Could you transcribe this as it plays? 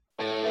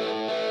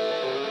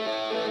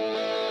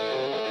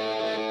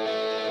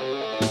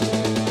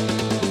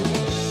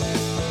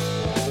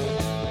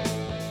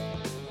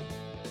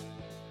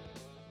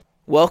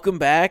Welcome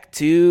back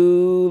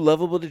to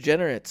Lovable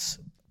Degenerates.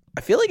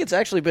 I feel like it's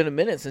actually been a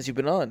minute since you've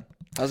been on.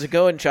 How's it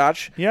going,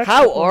 Chach? Yeah,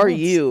 how are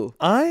you?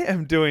 I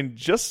am doing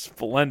just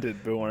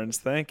splendid, Borns.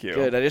 Thank you.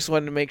 Good. I just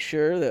wanted to make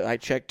sure that I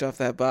checked off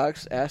that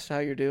box, asked how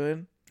you're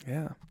doing.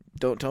 Yeah.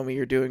 Don't tell me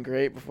you're doing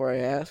great before I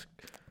ask.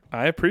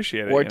 I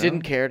appreciate it. Or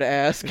didn't care to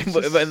ask in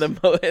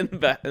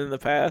the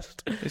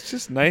past. It's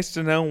just nice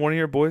to know one of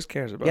your boys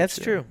cares about you. That's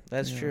true.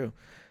 That's true.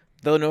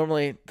 Though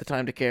normally the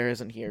time to care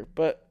isn't here,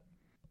 but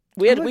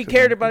we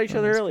cared about each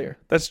other earlier.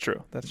 That's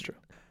true. That's true.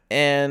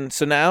 And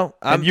so now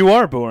and you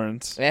are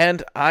Borns.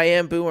 And I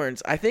am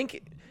Borns. I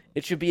think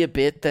it should be a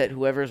bit that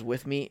whoever's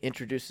with me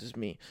introduces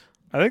me.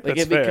 I think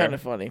that's fair. It'd be kind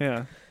of funny.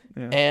 Yeah.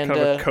 And kind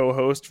of a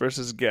co-host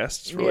versus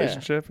guest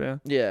relationship.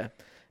 Yeah.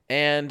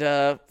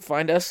 And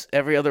find us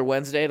every other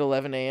Wednesday at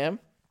 11 a.m.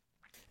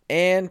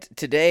 And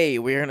today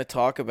we're going to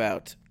talk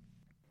about.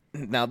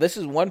 Now, this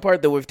is one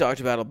part that we've talked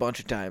about a bunch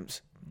of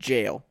times: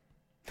 jail.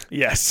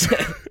 Yes.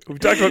 We've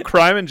talked about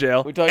crime in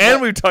jail, we've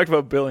talked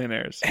about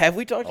billionaires. Have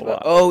we talked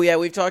about? Oh, yeah,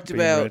 we've talked being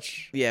about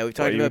rich. Yeah, we've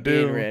talked about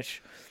being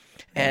rich.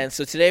 And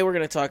so today we're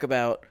going to talk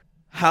about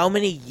how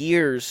many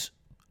years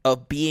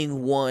of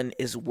being one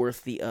is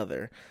worth the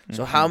other. Mm-hmm.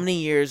 So how many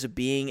years of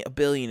being a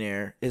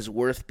billionaire is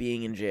worth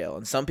being in jail?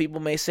 And some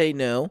people may say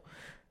no,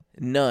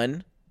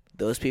 none.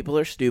 Those people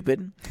are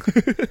stupid.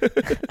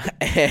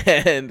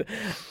 and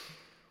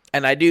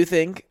I do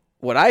think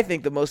what I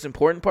think the most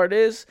important part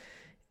is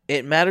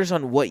it matters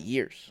on what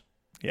years.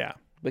 Yeah.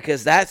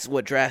 Because that's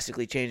what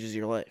drastically changes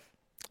your life.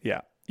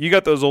 Yeah. You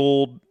got those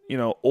old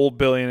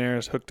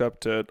billionaires hooked up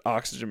to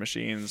oxygen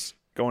machines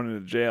going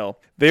into jail.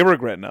 They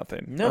regret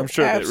nothing. No, I'm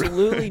sure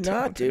absolutely really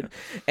not, dude.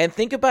 And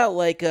think about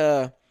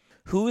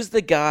who's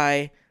the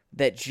guy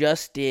that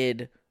just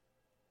did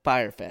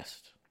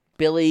Firefest?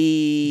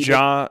 Billy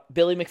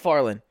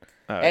McFarlane.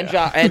 And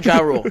Ja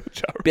Rule.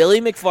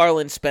 Billy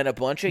McFarlane spent a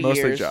bunch of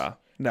mostly years. Ja.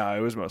 No,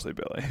 it was mostly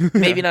Billy.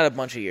 Maybe not a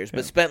bunch of years,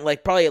 but spent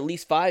probably at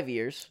least 5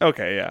 years.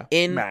 Okay, yeah.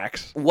 In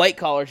max white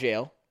collar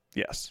jail.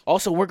 Yes.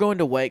 Also, we're going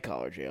to white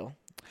collar jail.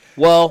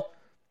 Well,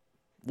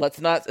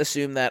 let's not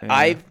assume that.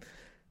 Yeah.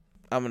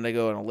 I'm going to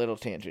go on a little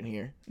tangent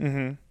here.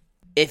 Mm-hmm.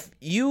 If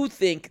you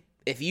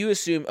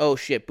assume, oh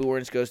shit,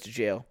 Borns goes to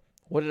jail,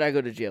 what did I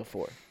go to jail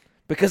for?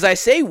 Because I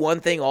say one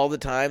thing all the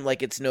time,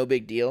 like it's no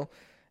big deal.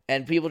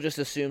 And people just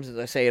assume since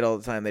I say it all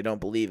the time, they don't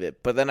believe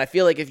it. But then I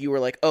feel like if you were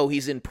like, oh,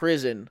 he's in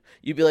prison,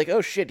 you'd be like,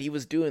 oh, shit, he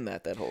was doing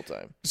that whole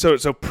time. So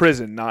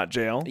prison, not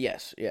jail?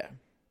 Yes, yeah.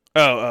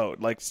 Oh,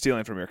 like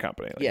stealing from your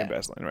company, like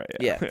embezzling, right?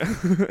 Yeah.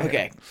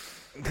 Okay.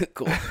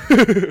 Cool.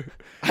 If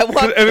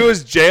it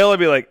was jail, I'd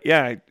be like,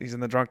 yeah, he's in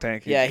the drunk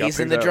tank. He's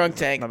in the drunk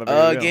tank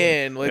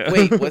again. Like,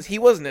 wait, he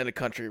wasn't in a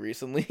country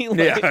recently.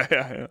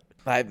 Yeah.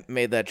 I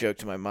made that joke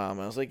to my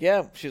mom. I was like,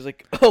 yeah. She's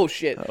like, oh,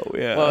 shit. Oh,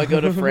 yeah. Well, I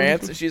go to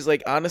France. And she's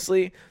like,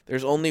 honestly,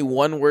 there's only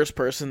one worse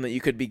person that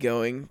you could be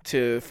going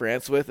to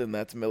France with, and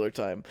that's Miller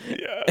Time.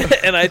 Yeah.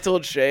 And I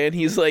told Shay, and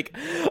he's like,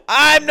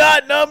 I'm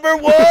not number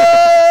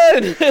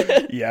one.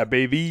 Yeah,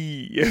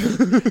 baby.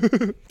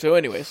 So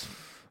anyways.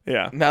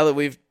 Yeah. Now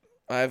that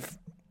I've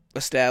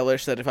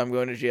established that if I'm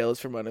going to jail, it's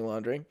for money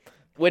laundering.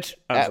 Which,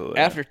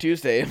 after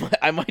Tuesday,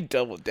 I might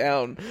double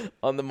down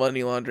on the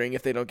money laundering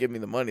if they don't give me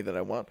the money that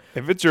I want.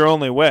 If it's your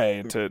only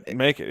way to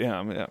make it, what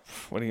are you going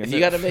to do? If you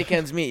got to make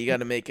ends meet, you got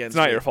to make ends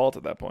meet. It's not your fault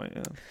at that point,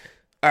 yeah.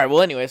 All right,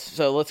 well, anyways,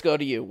 so let's go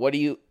to you. What do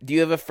you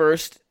have a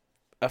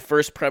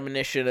first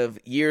premonition of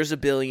years of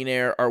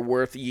billionaire are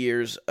worth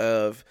years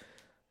of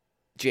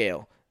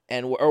jail?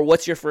 Or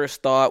what's your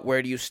first thought?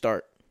 Where do you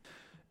start?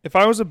 If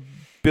I was a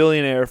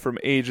billionaire from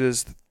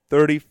ages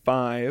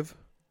 35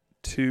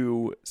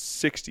 to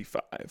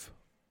 65.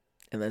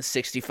 And then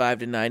 65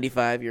 to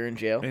 95, you're in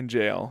jail? In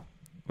jail.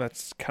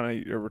 That's kind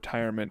of your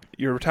retirement.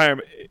 Your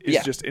retirement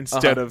is just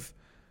instead of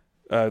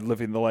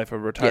living the life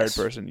of a retired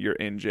person, you're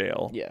in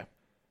jail. Yeah.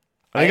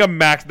 I think I'm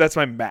max. That's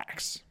my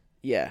max.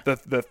 Yeah.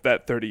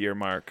 That 30-year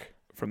mark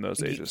from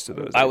those ages to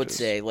those ages. I would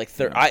say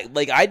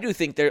I do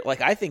think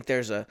I think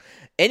there's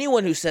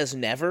anyone who says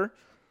never,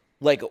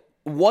 like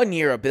 1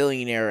 year a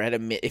billionaire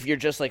if you're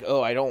just like,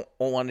 oh, I don't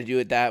want to do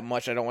it that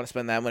much, I don't want to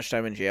spend that much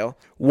time in jail.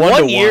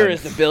 1 year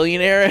as the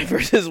billionaire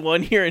versus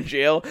 1 year in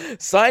jail.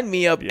 Sign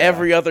me up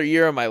every other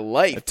year of my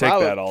life. I'd take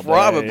that all day.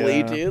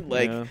 Probably, dude.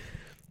 Like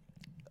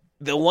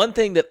the one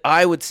thing that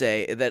I would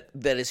say that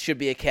it should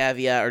be a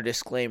caveat or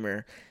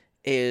disclaimer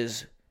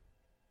is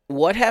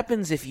what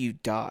happens if you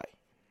die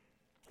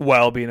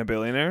while being a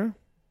billionaire?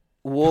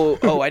 Whoa!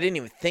 Oh, I didn't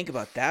even think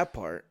about that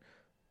part.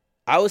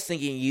 I was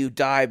thinking you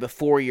die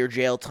before your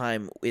jail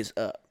time is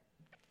up.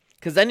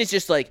 Because then it's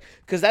just like,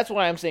 because that's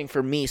what I'm saying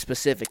for me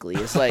specifically.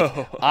 It's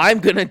like, I'm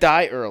going to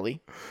die early.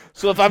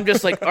 So if I'm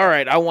just like, all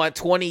right, I want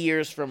 20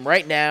 years from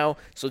right now.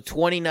 So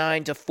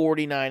 29 to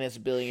 49 as a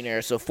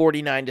billionaire. So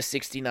 49 to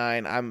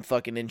 69, I'm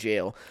fucking in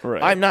jail.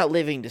 Right. I'm not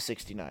living to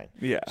 69.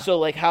 Yeah. So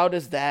like, how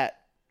does that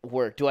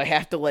work? Do I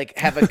have to like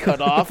have a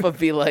cutoff of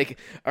be like,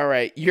 all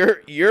right,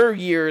 your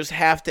years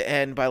have to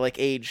end by like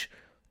age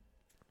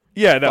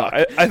Yeah, no,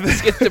 I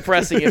this gets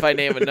depressing if I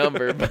name a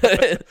number,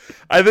 but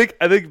I think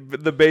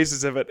the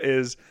basis of it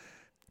is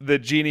the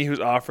genie who's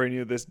offering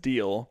you this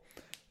deal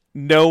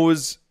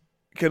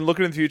can look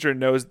into the future and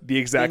knows the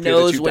exact day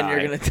that you when die.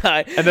 You're gonna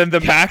die, and then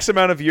the max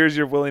amount of years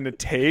you're willing to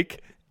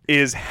take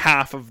is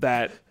half of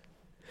that.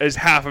 Is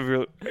half of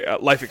your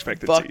life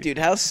expectancy. Fuck, dude,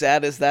 how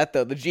sad is that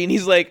though? The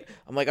genie's like,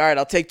 I'm like, all right,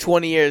 I'll take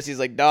 20 years. He's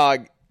like,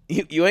 dog,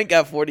 you ain't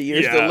got 40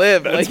 years to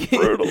live. That's like,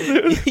 brutal,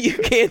 dude. You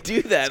can't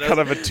do that. It's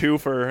kind of a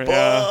twofer.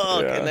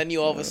 Fuck. Yeah. And then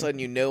you all of a sudden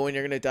when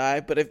you're gonna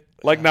die. But if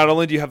not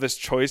only do you have this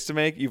choice to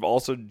make, you've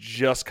also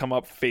just come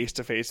up face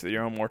to face with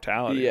your own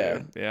mortality.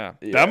 Yeah.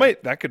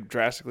 That could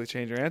drastically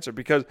change your answer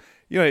because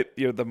the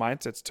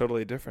mindset's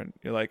totally different.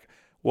 You're like,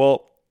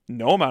 well,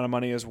 no amount of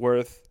money is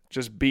worth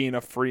just being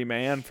a free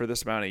man for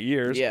this amount of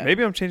years. Yeah.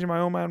 Maybe I'm changing my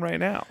own mind right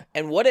now.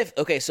 And what if,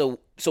 okay,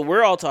 so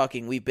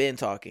we've been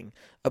talking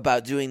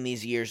about doing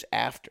these years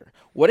after.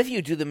 What if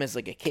you do them as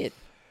like a kid?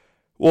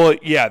 Well,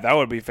 yeah, that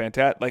would be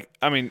fantastic. Like,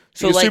 I mean,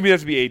 you assume you have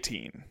to be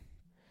 18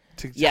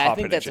 to I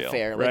think that's jail,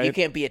 fair. Right? Like, you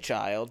can't be a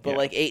child, but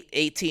like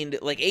 18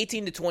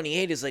 to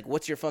 28 is like,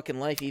 what's your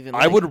fucking life even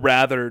like? I would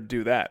rather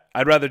do that.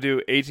 I'd rather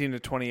do 18 to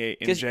 28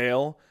 in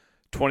jail,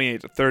 28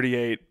 to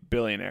 38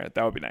 billionaire.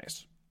 That would be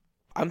nice.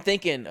 I'm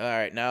thinking, all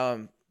right,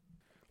 now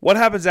what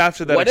happens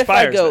after that? What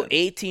expires, if I go then?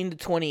 18 to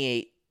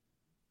 28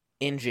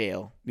 in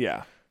jail?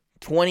 Yeah.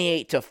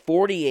 28 to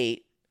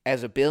 48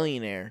 as a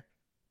billionaire,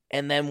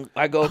 and then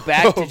I go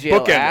back to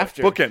jail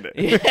after. Bookend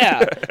it.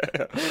 Yeah.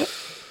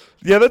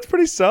 Yeah, that's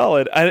pretty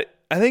solid. I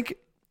think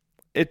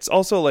it's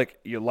also like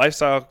your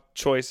lifestyle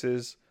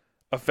choices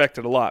affect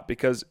it a lot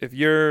because if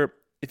you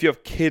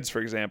have kids,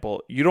 for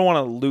example, you don't want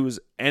to lose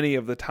any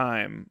of the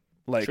time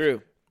like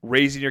True.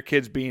 Raising your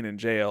kids being in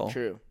jail.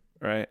 True.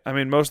 Right. I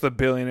mean, most of the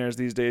billionaires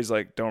these days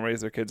like don't raise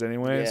their kids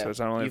anyway, so it's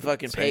not only you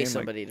fucking pay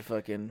somebody to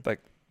fucking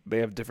like they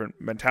have different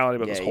mentality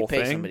about this whole thing.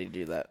 Yeah, you pay somebody to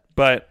do that.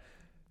 But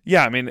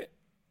yeah, I mean,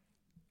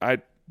 I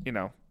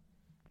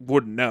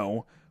wouldn't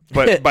know,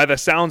 but by the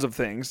sounds of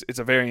things, it's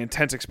a very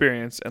intense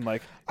experience, and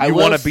like you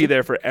want to be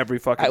there for every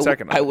fucking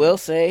second. I will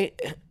say,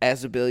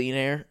 as a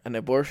billionaire, an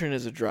abortion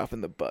is a drop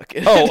in the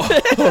bucket. Oh.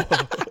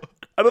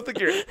 I don't think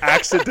you're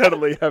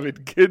accidentally having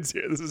kids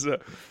here. This is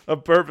a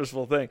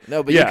purposeful thing.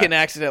 No, but you can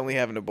accidentally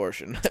have an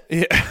abortion.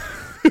 Yeah.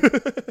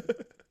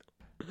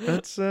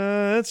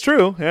 That's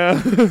true.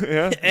 Yeah.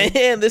 Yeah.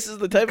 And this is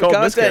the type of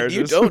content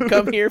you don't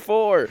come here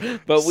for.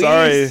 But we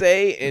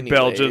say anyways.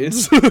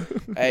 Belgians.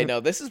 Hey,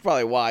 no, this is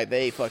probably why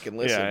they fucking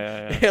listen.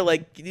 Yeah. They're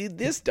like,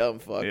 this dumb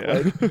fuck. Yeah.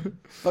 Like,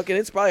 fucking,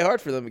 it's probably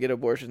hard for them to get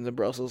abortions in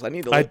Brussels. I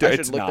should look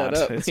that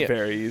up. It's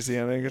very easy.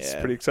 I think it's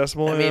pretty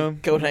accessible. I mean,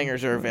 coat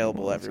hangers are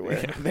available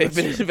everywhere. They've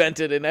been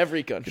invented in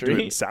every country.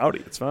 Do it in Saudi.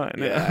 It's fine.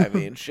 Yeah, I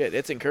mean, shit,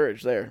 it's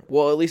encouraged there.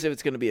 Well, at least if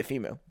it's going to be a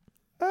female.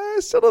 I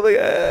still don't think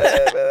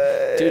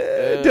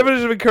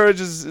definition of encourage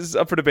is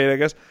up for debate, I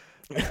guess.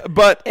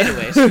 But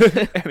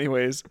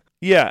anyways,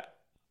 yeah,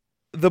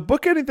 the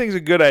bookending thing's a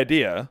good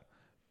idea.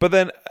 But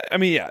then, I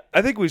mean, yeah,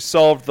 I think we've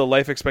solved the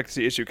life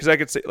expectancy issue because I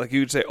could say, like,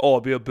 you could say, "Oh,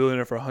 I'll be a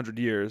billionaire for 100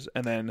 years,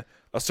 and then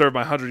I'll serve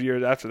my 100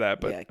 years after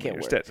that." But it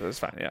can't work. So that's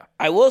fine. Yeah,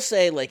 I will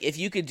say, like, if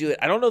you could do it,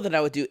 I don't know that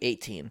I would do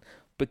 18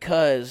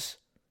 because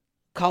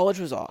college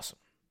was awesome.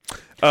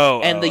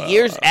 And the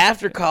years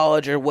after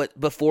college are what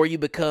before you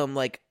become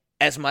like.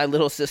 As my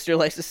little sister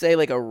likes to say,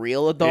 like a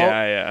real adult.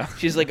 Yeah.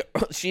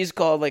 She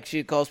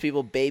calls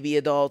people baby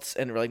adults,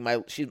 and like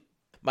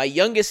my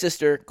youngest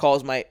sister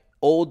calls my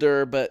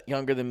older but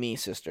younger than me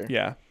sister.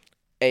 Yeah.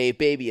 A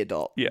baby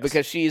adult. Yes.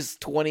 Because she's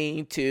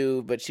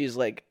 22, but she's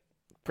like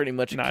pretty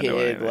much a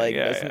kid, like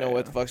doesn't know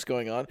what the fuck's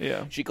going on.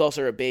 Yeah. She calls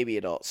her a baby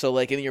adult. So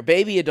like in your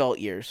baby adult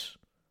years,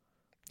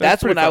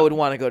 that's when I would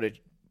want to go to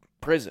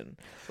prison.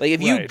 Like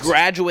if you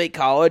graduate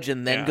college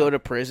and then go to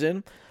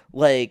prison,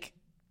 like.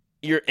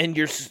 You're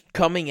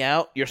coming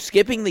out. You're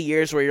skipping the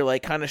years where you're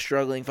like kind of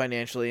struggling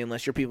financially,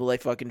 unless you're people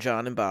like fucking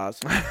John and Boz,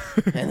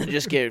 and then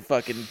just get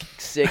fucking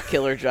sick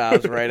killer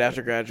jobs right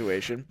after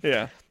graduation.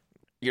 Yeah,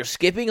 you're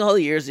skipping all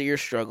the years that you're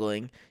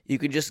struggling. You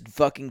can just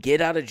fucking get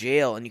out of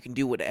jail, and you can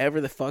do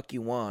whatever the fuck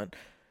you want.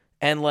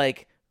 And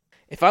like,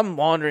 if I'm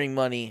laundering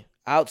money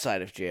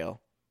outside of jail,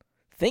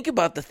 think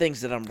about the things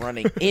that I'm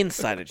running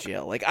inside of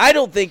jail. Like,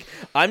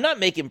 I'm not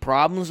making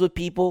problems with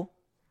people.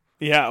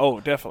 Yeah,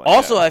 definitely.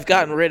 Also, I've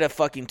gotten rid of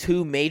fucking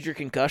 2 major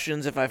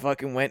concussions if I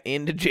fucking went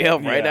into jail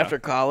right after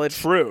college.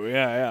 True,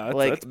 yeah.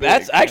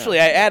 That's actually,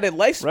 I added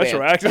lifespan.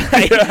 Retroactive.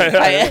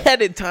 I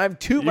added time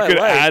to my life. You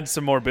could add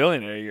some more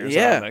billionaire years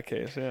in that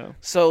case, yeah.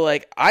 So,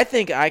 like, I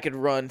think I could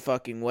run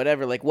fucking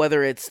whatever. Like,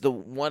 whether it's the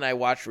one I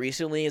watched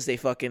recently is they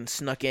fucking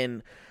snuck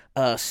in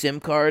SIM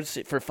cards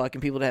for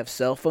fucking people to have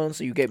cell phones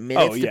so you get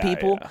minutes to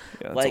people.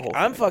 Yeah, like,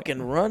 I'm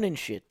fucking running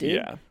shit, dude.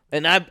 Yeah.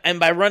 And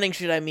by running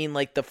shit, I mean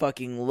like the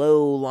fucking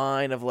low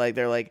line of like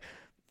they're like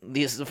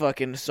these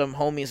fucking some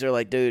homies are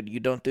like, dude, you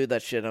don't do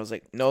that shit. And I was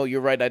like, no, you're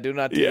right, I do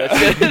not do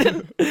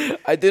that shit.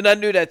 I do not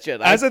do that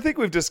shit. As I think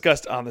we've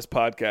discussed on this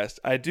podcast,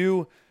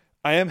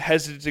 I am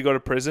hesitant to go to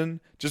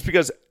prison just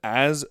because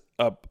as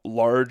a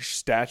large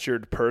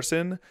statured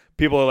person,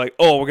 people are like,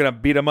 oh, we're going to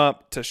beat him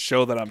up to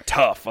show that I'm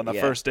tough on the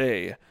first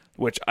day,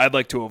 which I'd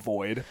like to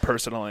avoid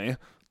personally.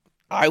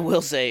 I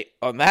will say,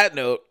 on that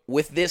note,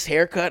 with this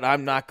haircut,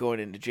 I'm not going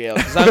into jail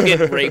because I'm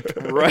getting raped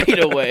right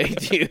away,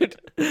 dude.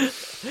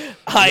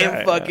 I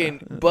am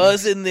fucking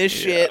buzzing this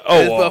shit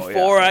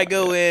before I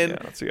go in.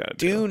 That's what you gotta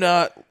do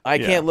not. I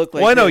can't look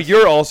like. Well, I know this.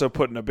 you're also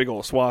putting a big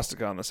old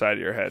swastika on the side of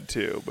your head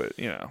too, but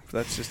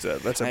that's just a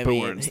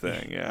Boomer's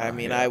thing. Yeah,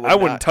 I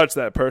wouldn't touch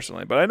that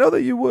personally, but I know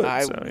that you would.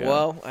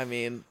 Well, I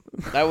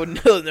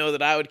wouldn't know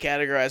that I would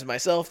categorize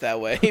myself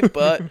that way,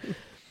 but.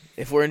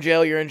 If we're in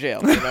jail, you're in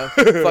jail.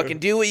 Fucking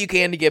do what you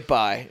can to get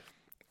by.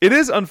 It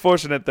is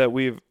unfortunate that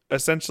we've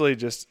essentially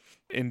just,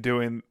 in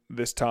doing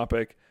this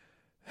topic,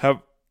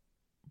 have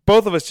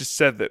both of us just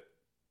said that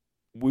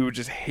we would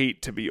just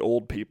hate to be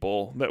old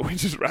people, that we'd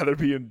just rather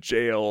be in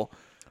jail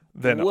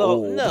than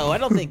old. Well, no, I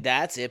don't think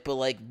that's it. But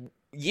like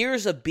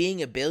years of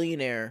being a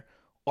billionaire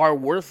are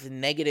worth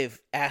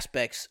negative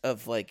aspects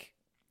of like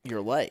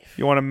your life.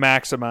 You want to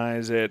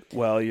maximize it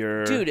while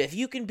you're... Dude, if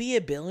you can be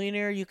a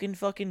billionaire, you can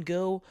fucking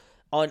go...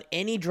 On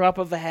any drop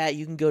of a hat,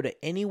 you can go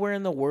to anywhere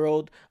in the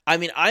world. I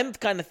mean, I'm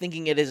kind of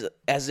thinking it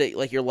as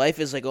like your life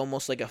is like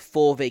almost like a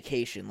full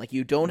vacation. Like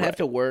you don't have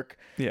to work.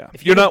 Yeah,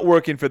 if you're not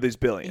working for these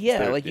billions.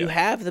 Yeah, like you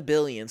have the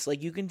billions.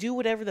 Like you can do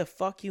whatever the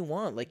fuck you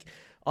want. Like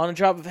on a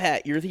drop of a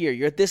hat, you're here.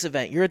 You're at this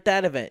event. You're at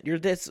that event. You're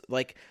this.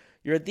 Like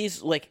you're at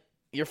these. Like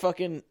you're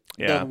fucking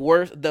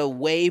the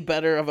way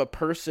better of a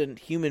person,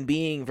 human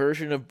being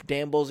version of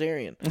Dan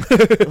Bilzerian.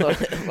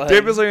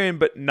 Dan Bilzerian,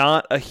 but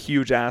not a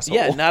huge asshole.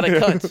 Yeah, not a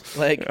cunt.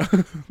 Like,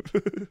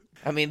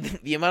 I mean,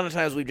 the amount of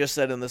times we've just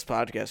said in this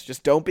podcast,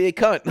 just don't be a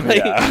cunt.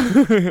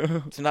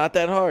 Like, it's not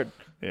that hard.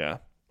 Yeah.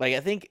 Like,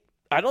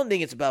 I don't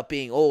think it's about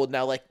being old.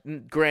 Now, like,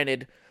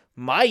 granted,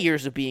 my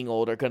years of being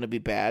old are going to be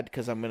bad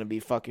because I'm going to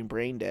be fucking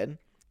brain dead.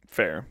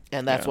 Fair.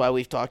 And that's why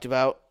we've talked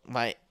about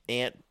my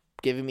aunt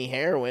giving me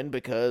heroin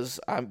because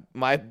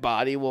my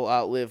body will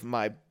outlive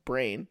my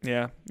brain.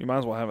 Yeah, you might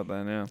as well have it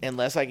then, yeah.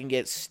 Unless I can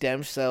get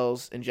stem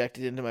cells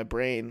injected into my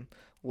brain,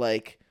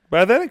 like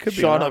but then it could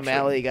Sean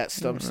O'Malley got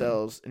stem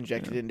cells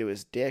injected into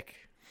his dick.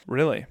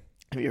 Really?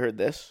 Have you heard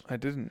this? I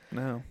didn't,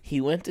 no. He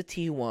went to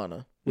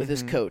Tijuana with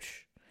his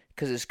coach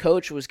because his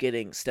coach was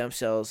getting stem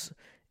cells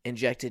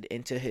injected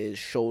into his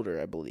shoulder,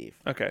 I believe.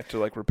 Okay, to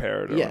like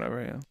repair it or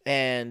whatever, yeah.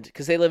 And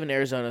because they live in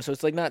Arizona, so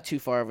it's like not too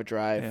far of a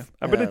drive. Yeah.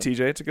 I've been to TJ,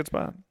 it's a good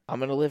spot. I'm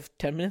going to live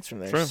 10 minutes from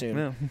there soon.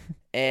 Yeah.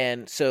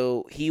 And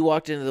so he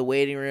walked into the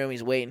waiting room,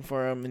 he's waiting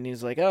for him, and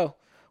he's like, oh,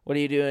 what are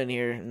you doing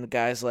here? And the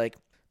guy's like,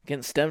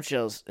 getting stem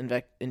cells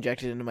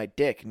injected into my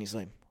dick. And he's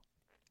like,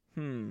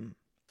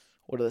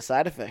 what are the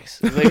side effects?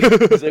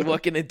 He's like,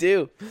 what can it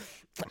do?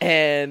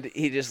 And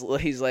he's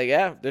like,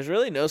 yeah, there's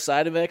really no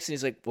side effects. And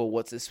he's like, well,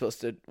 what's it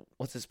supposed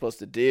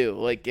to do?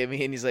 Like, give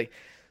me. And he's like,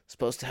 it's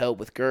supposed to help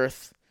with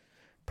girth,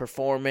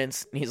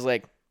 performance. And he's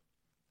like,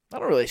 I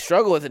don't really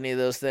struggle with any of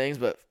those things,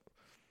 but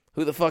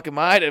who the fuck am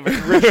I to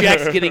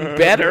reject getting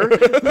better?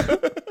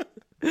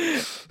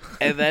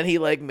 And then he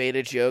like made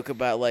a joke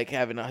about like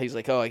he's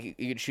like, oh, you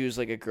could choose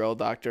like a girl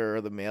doctor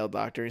or the male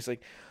doctor. He's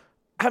like,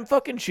 I'm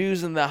fucking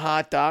choosing the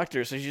hot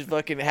doctor. So she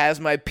fucking has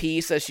my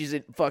piece as she's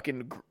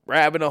fucking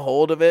grabbing a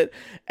hold of it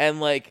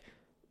and like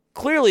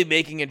clearly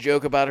making a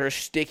joke about her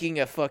sticking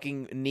a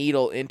fucking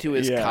needle into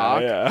his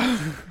cock. Yeah.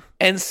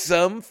 And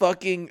some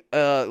fucking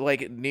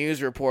like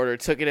news reporter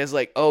took it as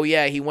like, oh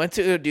yeah, he went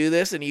to do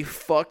this and he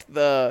fucked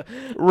the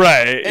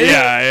right.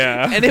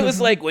 Yeah. And it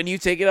was like when you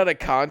take it out of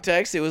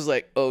context, it was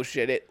like, oh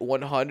shit, it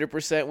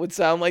 100% would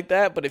sound like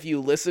that. But if you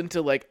listen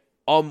to like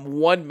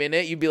 1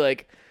 minute, you'd be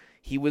like,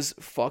 he was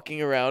fucking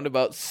around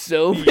about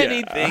so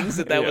many things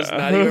that was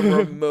not even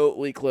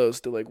remotely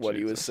close to like what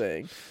he was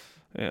saying.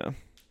 Yeah.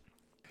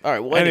 All right.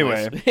 Well,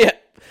 anyway,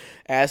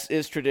 as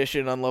is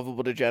tradition,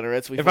 unlovable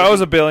degenerates. If I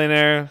was a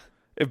billionaire,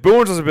 if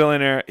Boomers was a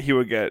billionaire, he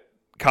would get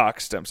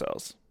cock stem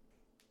cells.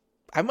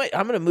 I'm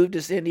gonna move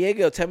to San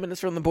Diego, 10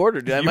 minutes from the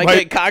border, dude. I might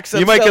get cock stem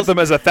cells. You might get them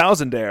as a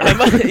 $1,000-dare.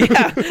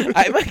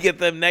 I might get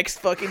them next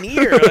fucking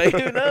year. Like,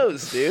 who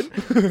knows, dude?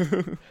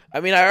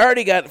 I mean, I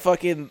already got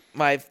fucking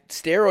my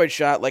steroid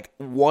shot like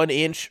 1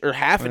 inch or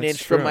half an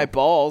inch from my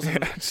balls. Yeah,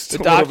 the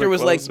doctor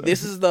was like,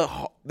 "This is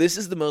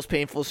the most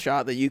painful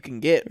shot that you can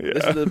get. Yeah.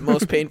 This is the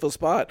most painful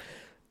spot.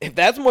 If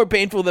that's more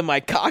painful than my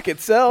cock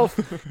itself,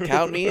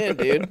 count me in,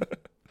 dude."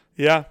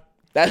 Yeah.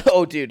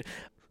 Dude.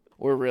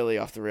 We're really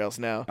off the rails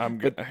now. I'm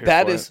good.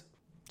 That is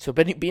so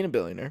being a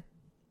billionaire.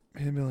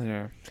 Being a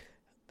billionaire.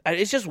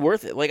 It's just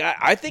worth it. Like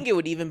I think it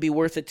would even be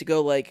worth it to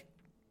go like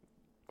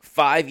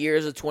 5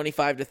 years of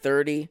 25 to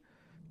 30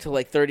 to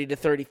like 30 to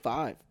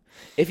 35.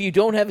 If you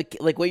don't have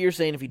like what you're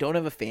saying, if you don't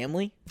have a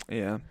family.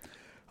 Yeah.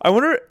 I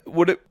wonder, do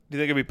you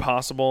think it'd be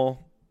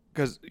possible,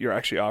 because you're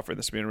actually offering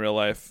this to me in real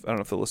life. I don't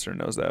know if the listener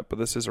knows that, but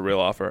this is a real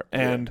offer.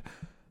 And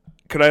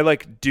could I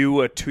like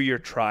do a 2-year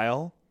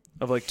trial?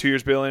 Of like 2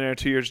 years billionaire,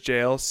 2 years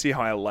jail, see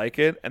how I like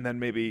it, and then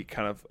maybe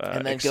kind of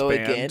and then expand go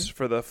again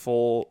for the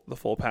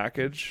full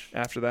package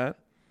after that.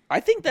 I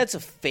think that's a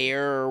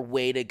fair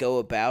way to go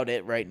about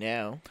it right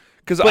now.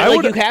 Because But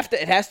like you have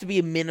to, it has to be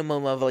a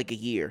minimum of like a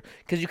year.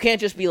 Because you can't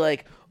just be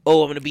like,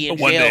 oh, I'm gonna be in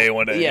jail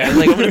one day. Yeah,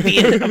 like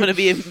I'm gonna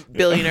be a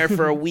billionaire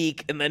for a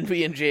week and then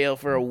be in jail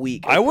for a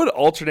week. I would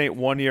alternate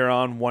 1 year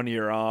on, 1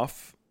 year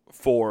off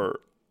for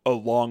a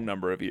long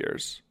number of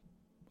years.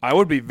 I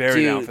would be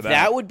very down for that.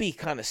 That would be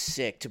kind of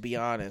sick, to be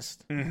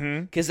honest.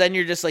 Because then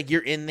you're just like,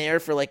 you're in there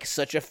for like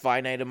such a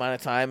finite amount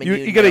of time, and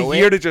you get a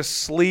year to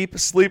just sleep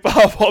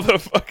off all the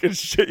fucking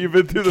shit you've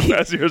been through the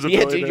past years.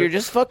 Yeah, dude, you're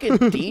just fucking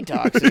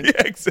detoxing.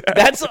 Yeah, exactly.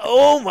 That's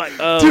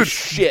dude,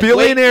 shit.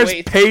 Billionaires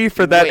pay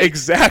for that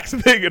exact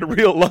thing in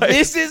real life.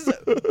 This is,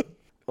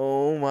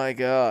 oh my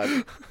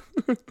god,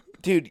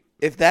 dude.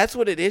 If that's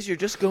what it is, you're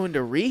just going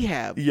to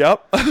rehab.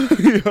 Yep.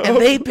 And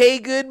they pay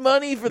good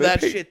money for that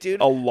shit,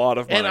 dude. A lot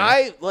of money.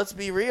 And let's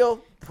be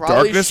real,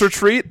 probably Darkness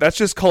retreat? That's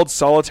just called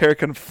solitary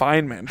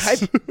confinement.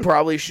 I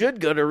probably should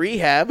go to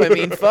rehab. I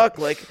mean, fuck,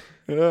 like,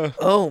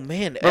 oh,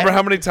 man. Remember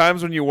how many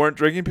times when you weren't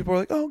drinking, people were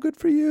like, oh, good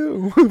for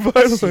you.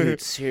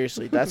 Dude,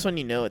 seriously, that's when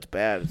you know it's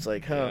bad. It's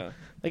like,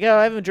 like, oh,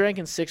 I haven't drank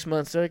in 6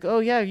 months. They're like, oh,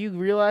 yeah, you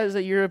realize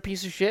that you're a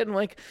piece of shit? I'm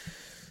like,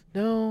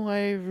 no,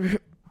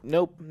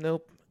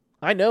 nope.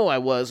 I know I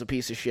was a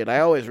piece of shit.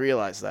 I always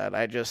realized that.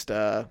 I just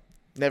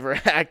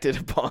never acted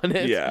upon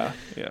it. Yeah.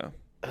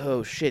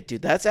 Oh, shit,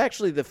 dude. That's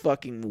actually the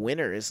fucking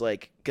winner is,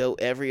 like, go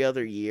every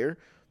other year.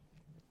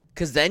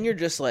 Because then you're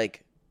just,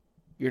 like,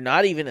 you're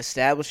not even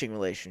establishing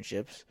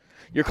relationships.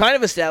 You're kind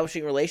of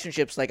establishing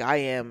relationships like I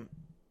am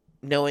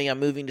knowing I'm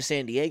moving to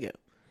San Diego.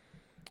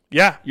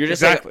 Yeah, you're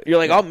just exactly. Like, you're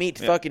like, I'll meet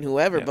fucking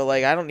whoever, but,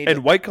 like, I don't need to...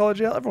 And white collar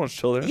jail, everyone's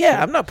chill there.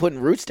 Yeah, I'm not putting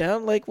roots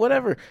down. Like,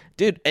 whatever.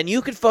 Dude, and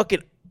you could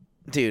fucking...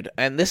 Dude,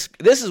 and this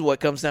is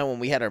what comes down when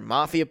we had our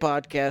Mafia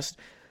podcast.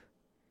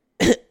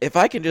 If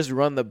I can just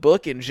run the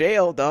book in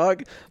jail,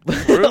 dog.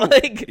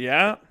 Like,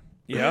 yeah.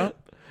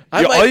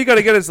 All you got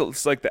to get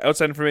is like the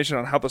outside information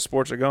on how the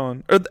sports are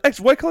going. Or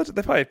white collar,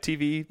 they probably have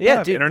TV.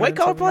 Yeah, dude, white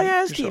collar probably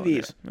has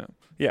TVs.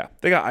 Yeah,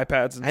 they got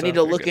iPads and I need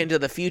to look into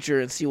the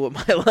future and see what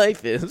my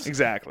life is.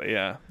 Exactly,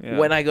 yeah.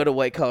 When I go to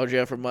white collar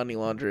jail for money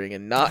laundering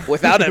and not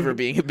without ever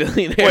being a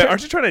billionaire. Wait,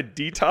 aren't you trying to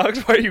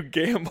detox? Why are you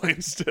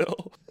gambling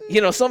still? You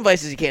know, some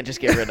vices you can't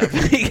just get rid of.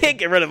 You can't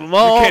get rid of them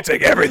all. You can't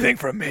take everything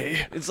from me.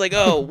 It's like,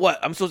 oh, what?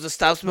 I'm supposed to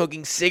stop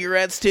smoking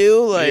cigarettes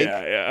too? Like,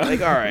 yeah.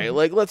 Like, all right,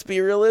 like, let's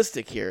be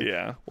realistic here.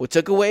 Yeah. We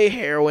took away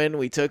heroin.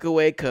 We took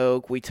away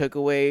coke. We took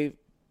away...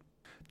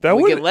 That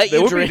we would, can let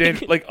you drink. Be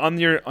dangerous. Like on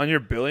your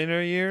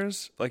billionaire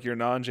years, like your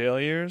non-jail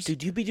years,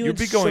 dude, you'd be doing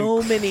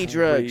so many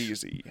drugs.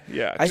 Crazy,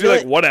 yeah. Because you're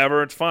like,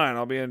 whatever, it's fine.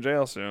 I'll be in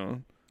jail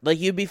soon. Like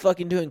you'd be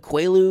fucking doing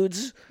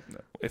Quaaludes.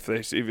 If they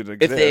even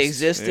exist. If they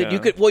existed, you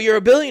could. Well, you're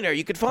a billionaire.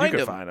 You could find them.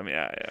 You could find them,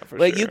 yeah, for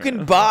like sure. You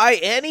can buy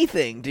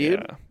anything,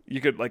 dude. Yeah.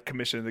 You could like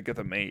commission to get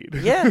them made.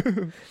 Yeah,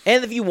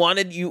 and if you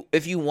wanted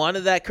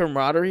that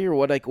camaraderie or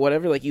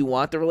whatever, like you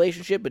want the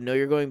relationship, but know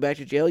you're going back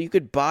to jail, you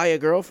could buy a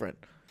girlfriend,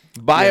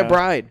 buy a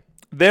bride.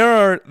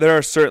 There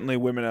are certainly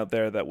women out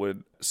there that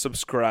would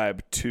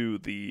subscribe to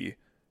the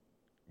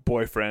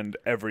boyfriend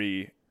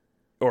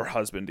or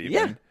husband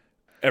even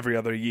every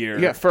other year.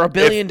 Yeah, for $1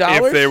 billion.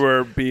 If they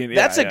were being,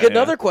 that's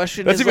another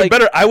question. That's even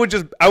better. I would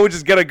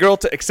just get a girl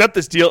to accept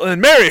this deal and then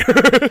marry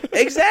her.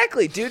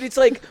 Exactly, dude. It's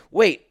like,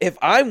 wait, if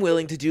I'm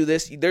willing to do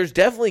this, there's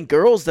definitely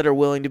girls that are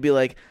willing to be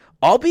like,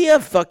 I'll be a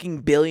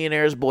fucking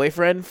billionaire's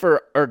boyfriend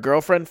or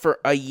girlfriend for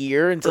a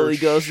year until he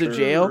goes to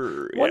jail.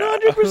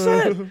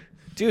 100%.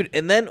 Dude,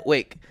 and then,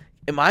 wait,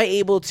 am I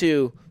able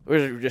to,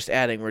 we're just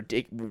adding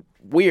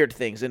weird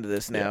things into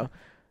this now.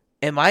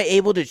 Yeah. Am I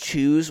able to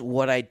choose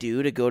what I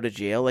do to go to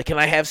jail? Like, can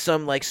I have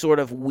some, like, sort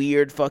of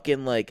weird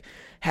fucking, like,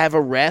 have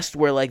a rest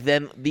where, like,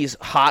 then these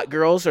hot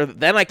girls, or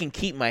then I can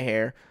keep my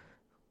hair?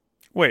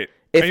 Wait,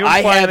 are you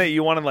implying that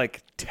you wanted,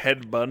 like,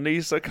 Ted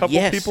Bundy's a couple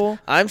people?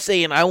 I'm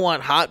saying I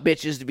want hot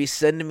bitches to be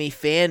sending me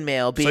fan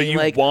mail being so you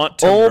like, want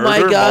to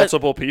murder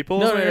multiple people?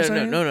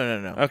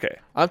 No. Okay.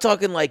 I'm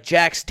talking like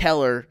Jax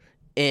Teller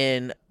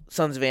in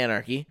Sons of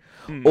Anarchy,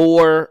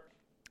 or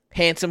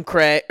Handsome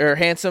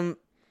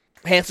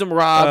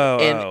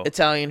Rob in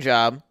Italian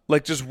Job.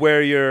 Like just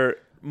where your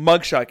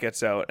mugshot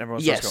gets out,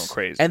 everyone starts going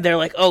crazy. And they're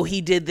like, oh,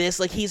 he did this.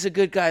 Like, he's a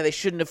good guy. They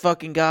shouldn't have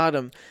fucking got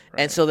him.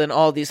 Right. And so then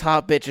all these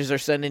hot bitches are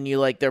sending you,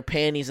 like, their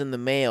panties in the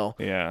mail.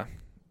 Yeah.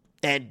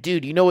 And,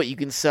 dude, you know what you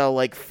can sell,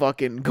 like,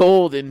 fucking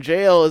gold in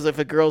jail is if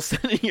a girl's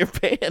sending your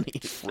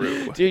panties.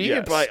 True. Dude, you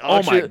could probably...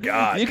 Oh, my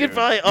God. You could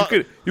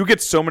probably... You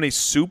get so many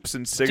soups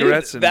and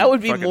cigarettes and that would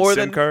be more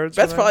SIM than cards.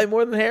 That's probably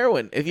more than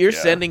heroin. If you're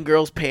sending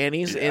girls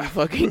panties in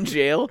fucking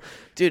jail,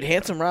 dude,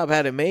 Handsome Rob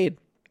had it made.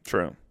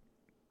 True.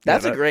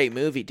 That's a great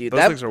movie, dude.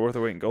 Those things are worth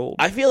their weight in gold.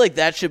 I feel like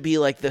that should be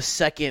like the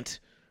second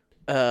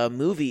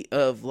movie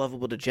of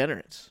Lovable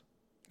Degenerates.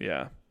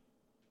 Yeah.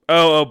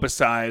 Oh,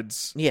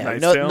 besides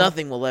Knight's Tale?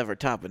 Nothing will ever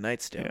top a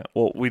Knight's Tale. Yeah.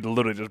 Well, we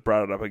literally just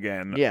brought it up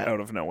again out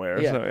of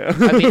nowhere. Yeah.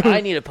 So, I mean,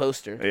 I need a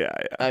poster. Yeah.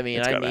 I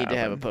mean, I need to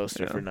have a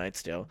poster for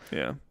Knight's Tale.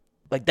 Yeah.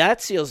 Like,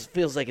 that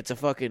feels like it's a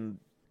fucking...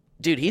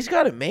 Dude, he's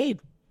got it made.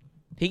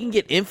 He can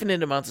get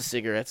infinite amounts of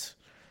cigarettes.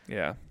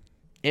 Yeah.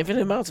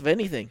 Infinite amounts of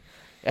anything.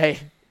 Hey,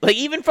 Like,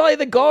 even probably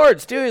the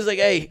guards, too. He's like,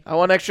 hey, I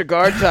want extra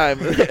guard time.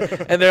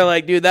 And they're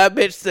like, dude, that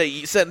bitch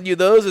that sent you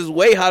those is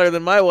way hotter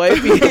than my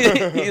wife.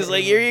 He's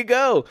like, here you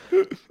go.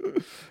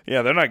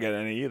 Yeah, they're not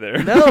getting any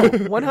either. No,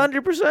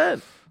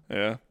 100%.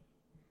 Yeah.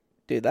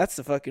 Dude, that's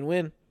the fucking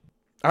win.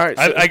 All right.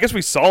 So, I guess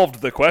we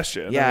solved the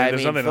question. Yeah,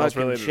 there's nothing else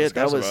really to shit,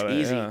 that discuss was about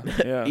easy.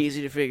 It. Yeah.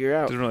 Easy to figure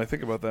out. Didn't really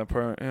think about that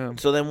part. Yeah.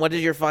 So then what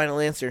is your final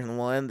answer? And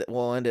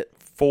we'll end it.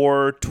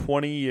 For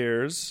 20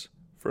 years,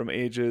 from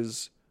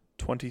ages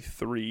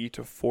 23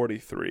 to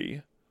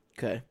 43,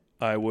 okay,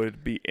 I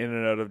would be in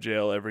and out of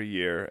jail every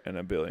year and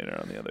a billionaire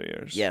on the other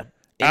years. Yeah.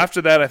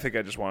 After that, I think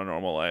I just want a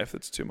normal life.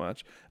 That's too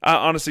much.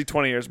 Honestly,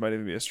 20 years might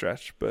even be a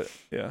stretch, but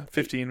yeah,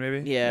 15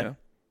 maybe. Yeah.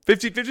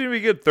 15 would be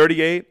good.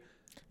 38,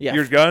 yeah,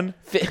 you're done.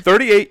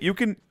 38, you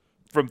can,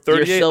 from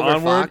 38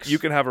 onward, fox. you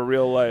can have a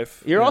real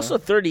life. You're also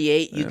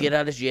 38. You get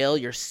out of jail.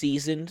 You're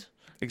seasoned.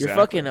 Exactly. You're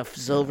fucking a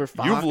silver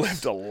fox. You've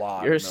lived a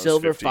lot. You're a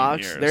silver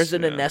fox. Years. There's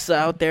an Anessa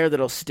out there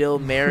that'll still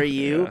marry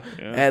you,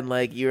 yeah. and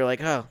like you're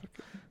like, oh,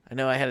 I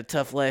know I had a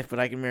tough life, but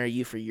I can marry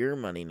you for your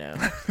money now.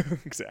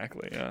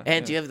 Exactly. Yeah.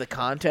 And do you have the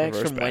contacts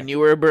Reverse from back. when you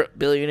were a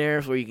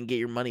billionaire where you can get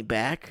your money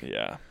back?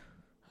 Yeah.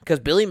 Because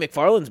Billy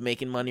McFarland's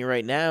making money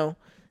right now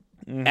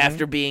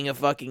after being a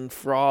fucking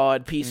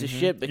fraud piece of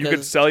shit. Because you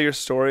could sell your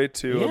story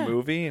to a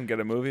movie and get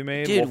a movie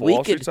made. Dude, Wolf of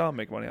Wall Street style,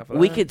 make money off of that.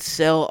 We could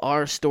sell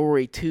our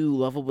story to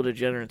Lovable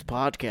Degenerates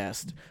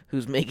podcast,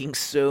 who's making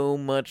so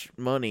much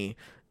money,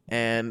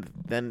 and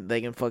then they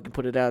can fucking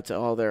put it out to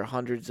all their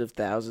hundreds of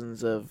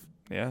thousands of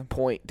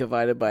point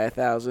divided by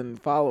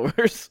 1,000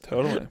 followers.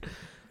 Totally.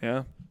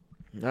 Yeah.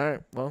 All right.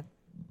 Well,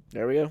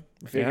 there we go.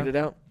 We figured it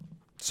out.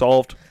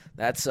 Solved.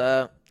 That's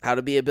How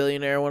to Be a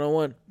Billionaire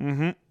 101.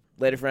 Mm-hmm.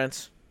 Later,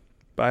 friends.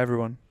 Bye,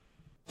 everyone.